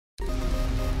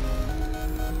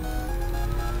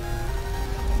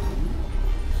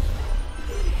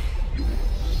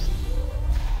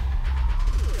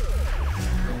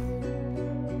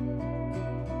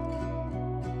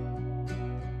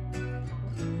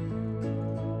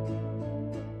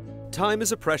Time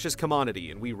is a precious commodity,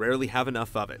 and we rarely have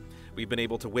enough of it. We've been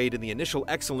able to wade in the initial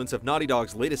excellence of Naughty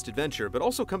Dog's latest adventure, but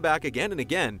also come back again and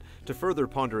again to further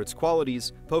ponder its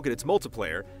qualities, poke at its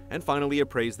multiplayer, and finally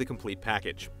appraise the complete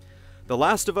package. The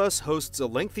Last of Us hosts a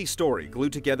lengthy story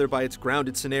glued together by its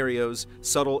grounded scenarios,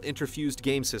 subtle interfused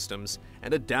game systems,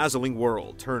 and a dazzling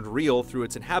world turned real through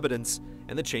its inhabitants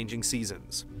and the changing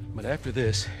seasons. But after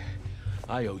this,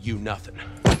 I owe you nothing.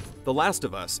 The Last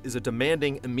of Us is a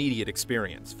demanding, immediate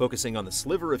experience, focusing on the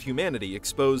sliver of humanity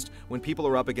exposed when people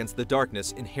are up against the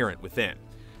darkness inherent within.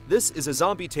 This is a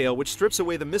zombie tale which strips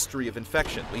away the mystery of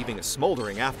infection, leaving a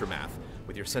smoldering aftermath,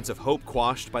 with your sense of hope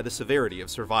quashed by the severity of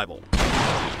survival.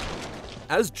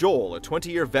 As Joel, a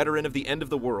 20-year veteran of the end of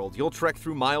the world, you'll trek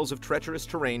through miles of treacherous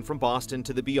terrain from Boston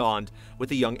to the beyond with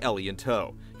the young Ellie in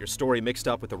tow, your story mixed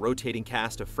up with a rotating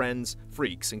cast of friends,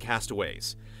 freaks, and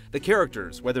castaways. The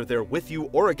characters, whether they're with you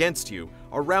or against you,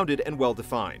 are rounded and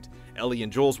well-defined. Ellie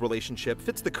and Joel's relationship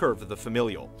fits the curve of the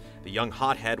familial, the young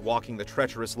hothead walking the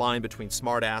treacherous line between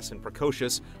smartass and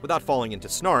precocious without falling into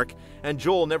snark, and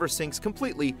Joel never sinks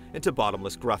completely into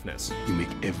bottomless gruffness. You make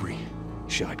every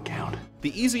shot count.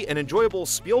 The easy and enjoyable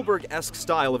Spielberg-esque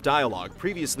style of dialogue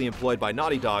previously employed by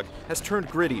Naughty Dog has turned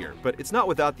grittier, but it's not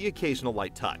without the occasional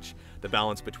light touch. The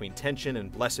balance between tension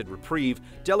and blessed reprieve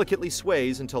delicately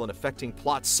sways until an affecting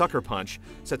plot sucker punch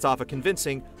sets off a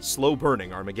convincing,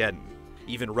 slow-burning Armageddon.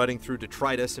 Even rutting through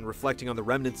detritus and reflecting on the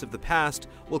remnants of the past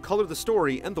will color the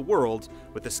story and the world,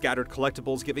 with the scattered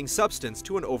collectibles giving substance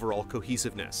to an overall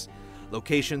cohesiveness.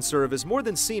 Locations serve as more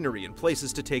than scenery and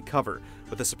places to take cover,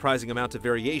 with a surprising amount of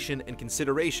variation and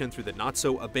consideration through the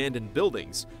not-so-abandoned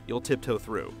buildings you'll tiptoe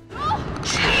through.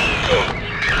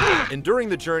 Enduring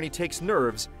the journey takes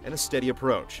nerves and a steady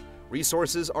approach.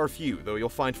 Resources are few, though you'll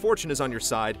find fortune is on your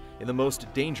side in the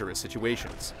most dangerous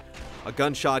situations. A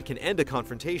gunshot can end a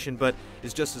confrontation, but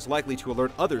is just as likely to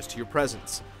alert others to your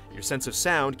presence. Your sense of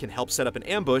sound can help set up an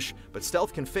ambush, but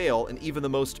stealth can fail in even the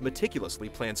most meticulously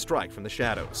planned strike from the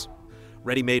shadows.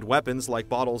 Ready-made weapons like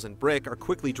bottles and brick are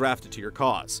quickly drafted to your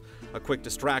cause. A quick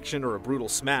distraction or a brutal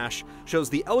smash shows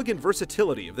the elegant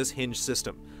versatility of this hinged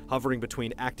system, hovering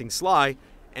between acting sly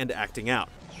and acting out.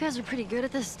 You guys are pretty good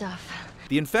at this stuff.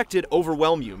 The infected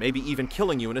overwhelm you, maybe even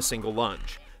killing you in a single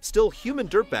lunge. Still, human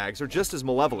dirtbags are just as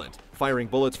malevolent, firing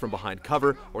bullets from behind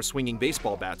cover or swinging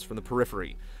baseball bats from the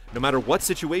periphery. No matter what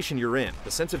situation you're in,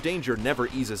 the sense of danger never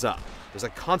eases up. There's a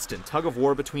constant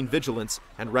tug-of-war between vigilance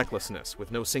and recklessness,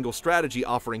 with no single strategy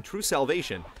offering true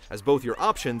salvation as both your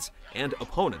options and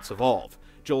opponents evolve.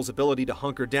 Joel's ability to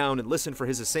hunker down and listen for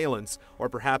his assailants, or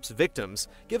perhaps victims,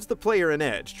 gives the player an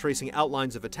edge, tracing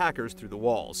outlines of attackers through the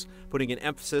walls, putting an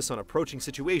emphasis on approaching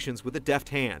situations with a deft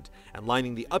hand, and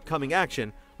lining the upcoming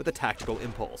action with a tactical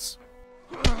impulse.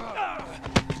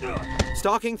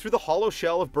 Stalking through the hollow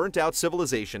shell of burnt-out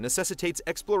civilization necessitates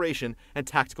exploration and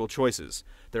tactical choices.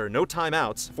 There are no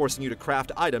timeouts, forcing you to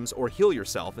craft items or heal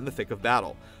yourself in the thick of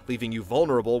battle, leaving you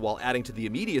vulnerable while adding to the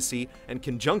immediacy and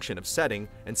conjunction of setting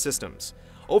and systems.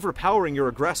 Overpowering your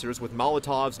aggressors with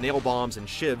Molotovs, nail bombs, and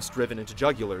shivs driven into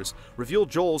jugulars reveal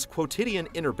Joel's quotidian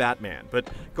inner Batman, but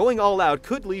going all out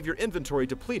could leave your inventory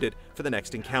depleted for the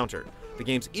next encounter. The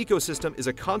game's ecosystem is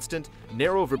a constant,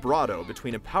 narrow vibrato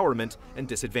between empowerment and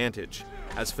disadvantage.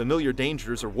 As familiar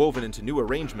dangers are woven into new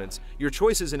arrangements, your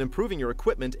choices in improving your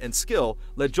equipment and skill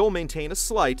let Joel maintain a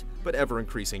slight but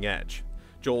ever-increasing edge.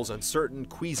 Joel's uncertain,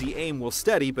 queasy aim will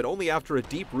steady, but only after a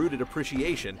deep-rooted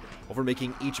appreciation over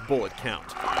making each bullet count.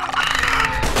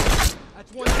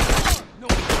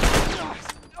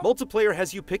 Multiplayer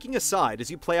has you picking a side as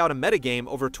you play out a metagame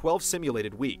over 12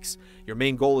 simulated weeks. Your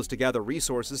main goal is to gather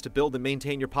resources to build and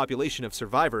maintain your population of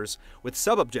survivors, with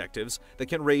sub-objectives that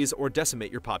can raise or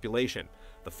decimate your population.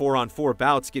 The 4-on-4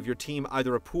 bouts give your team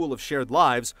either a pool of shared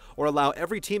lives or allow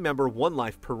every team member one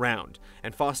life per round,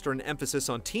 and foster an emphasis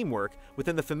on teamwork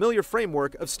within the familiar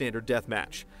framework of standard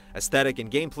deathmatch. Aesthetic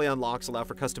and gameplay unlocks allow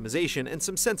for customization and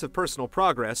some sense of personal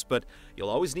progress, but you'll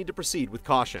always need to proceed with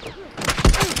caution.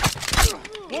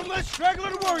 One less straggler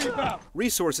to worry about!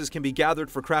 Resources can be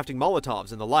gathered for crafting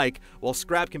Molotovs and the like, while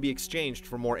scrap can be exchanged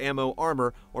for more ammo,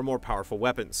 armor, or more powerful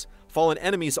weapons. Fallen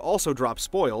enemies also drop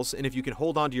spoils, and if you can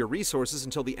hold on to your resources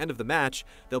until the end of the match,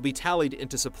 they'll be tallied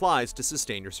into supplies to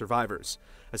sustain your survivors.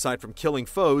 Aside from killing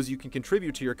foes, you can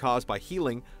contribute to your cause by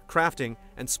healing, crafting,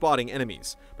 and spotting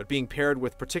enemies, but being paired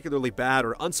with particularly bad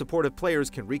or unsupportive players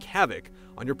can wreak havoc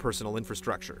on your personal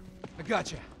infrastructure. I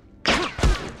gotcha.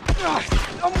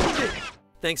 I'm wounded.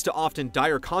 Thanks to often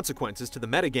dire consequences to the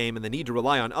metagame and the need to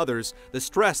rely on others, the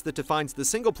stress that defines the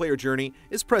single-player journey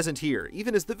is present here,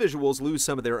 even as the visuals lose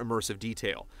some of their immersive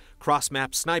detail.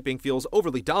 Cross-map sniping feels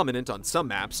overly dominant on some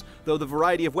maps, though the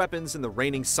variety of weapons and the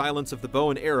reigning silence of the bow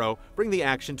and arrow bring the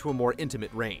action to a more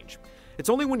intimate range. It's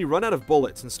only when you run out of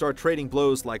bullets and start trading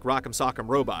blows like Rock'em Sock'em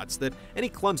robots that any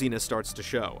clumsiness starts to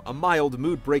show, a mild,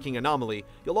 mood-breaking anomaly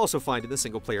you'll also find in the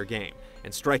single-player game,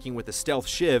 and striking with the stealth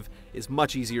shiv is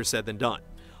much easier said than done.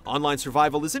 Online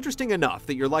survival is interesting enough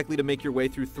that you're likely to make your way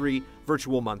through 3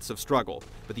 virtual months of struggle,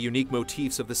 but the unique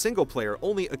motifs of the single-player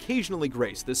only occasionally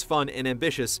grace this fun and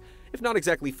ambitious, if not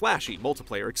exactly flashy,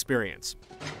 multiplayer experience.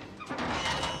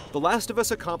 The Last of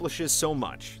Us accomplishes so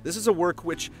much. This is a work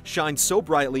which shines so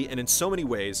brightly and in so many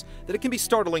ways that it can be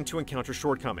startling to encounter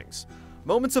shortcomings.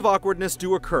 Moments of awkwardness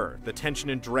do occur, the tension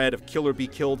and dread of kill or be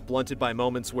killed blunted by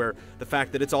moments where the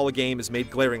fact that it's all a game is made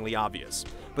glaringly obvious.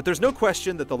 But there's no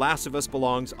question that The Last of Us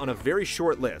belongs on a very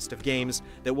short list of games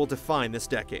that will define this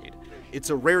decade.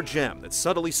 It's a rare gem that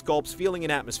subtly sculpts feeling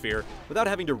and atmosphere without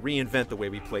having to reinvent the way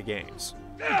we play games.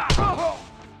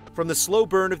 From the slow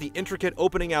burn of the intricate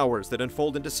opening hours that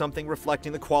unfold into something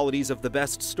reflecting the qualities of the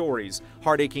best stories,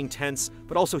 heart-aching, tense,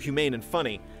 but also humane and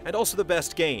funny, and also the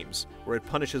best games, where it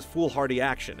punishes foolhardy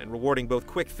action and rewarding both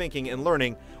quick thinking and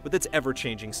learning with its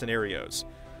ever-changing scenarios.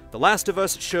 The Last of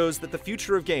Us shows that the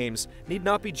future of games need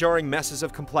not be jarring messes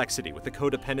of complexity with the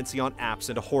codependency on apps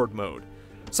and a horde mode.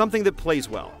 Something that plays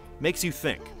well, makes you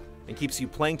think, and keeps you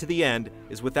playing to the end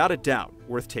is without a doubt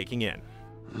worth taking in.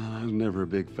 I was never a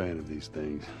big fan of these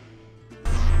things.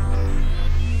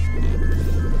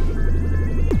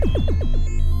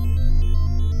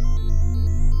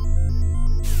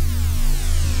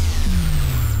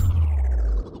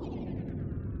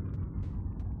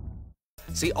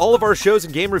 See all of our shows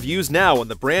and game reviews now on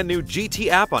the brand new GT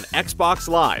app on Xbox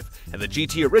Live, and the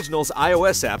GT Originals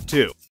iOS app too.